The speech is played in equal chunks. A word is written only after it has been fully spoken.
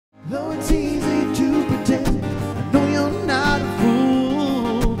Though it's easy to pretend, I know you're not a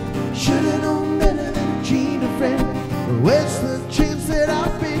fool. Should've known better than to cheat a friend. But where's the chance that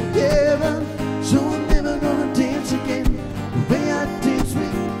I've been given? So I'm never gonna dance again the way I dance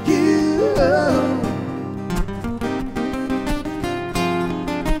with you.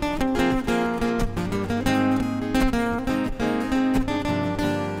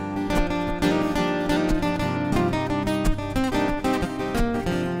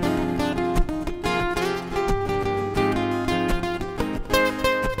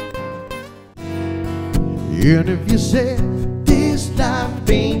 And if you said this life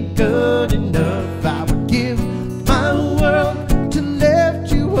ain't good enough, I would give my world to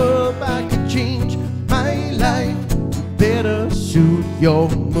lift you up. I could change my life to better suit your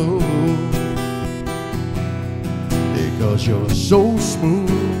mood, because you're so smooth.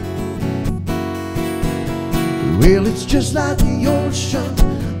 Well, it's just like the ocean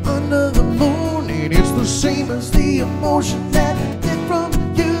under the moon, and it's the same as the emotion that I get from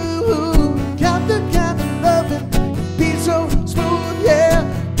you. Got the kind of loving, be so smooth, yeah.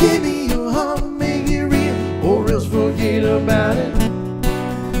 Give me your heart, make it real, or else forget about it.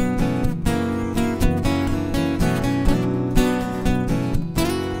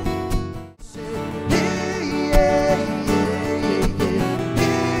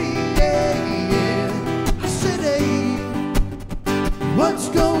 What's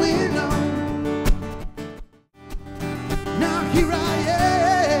going on? Now here I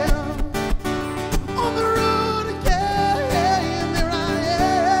am on the road again. There I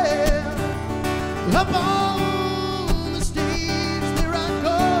am up on the stage. There I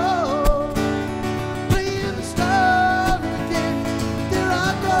go, playing the star again. There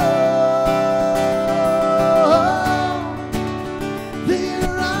I go,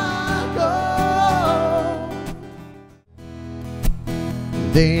 there I go.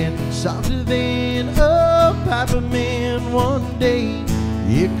 Then, softer than a piper man, one day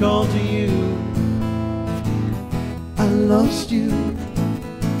it called to you. I lost you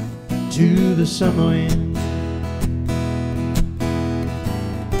to the summer wind.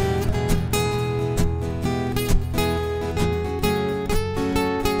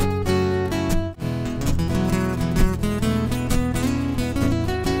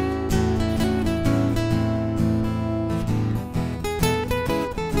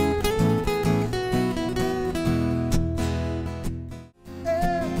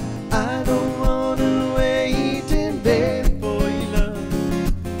 I don't wanna wait in bed for your love.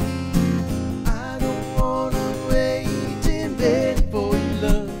 I don't wanna wait in bed for your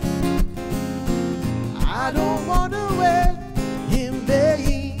love. I don't wanna wait in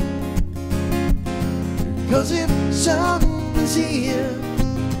bed, 'cause if someone's here,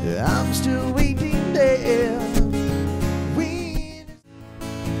 I'm still waiting there.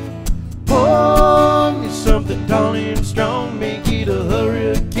 Pour me something tall and strong, make it a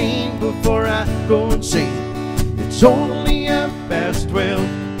hurricane before I go insane. It's only 12:30,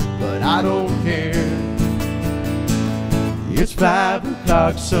 but I don't care. It's 5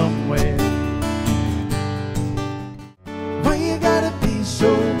 o'clock somewhere.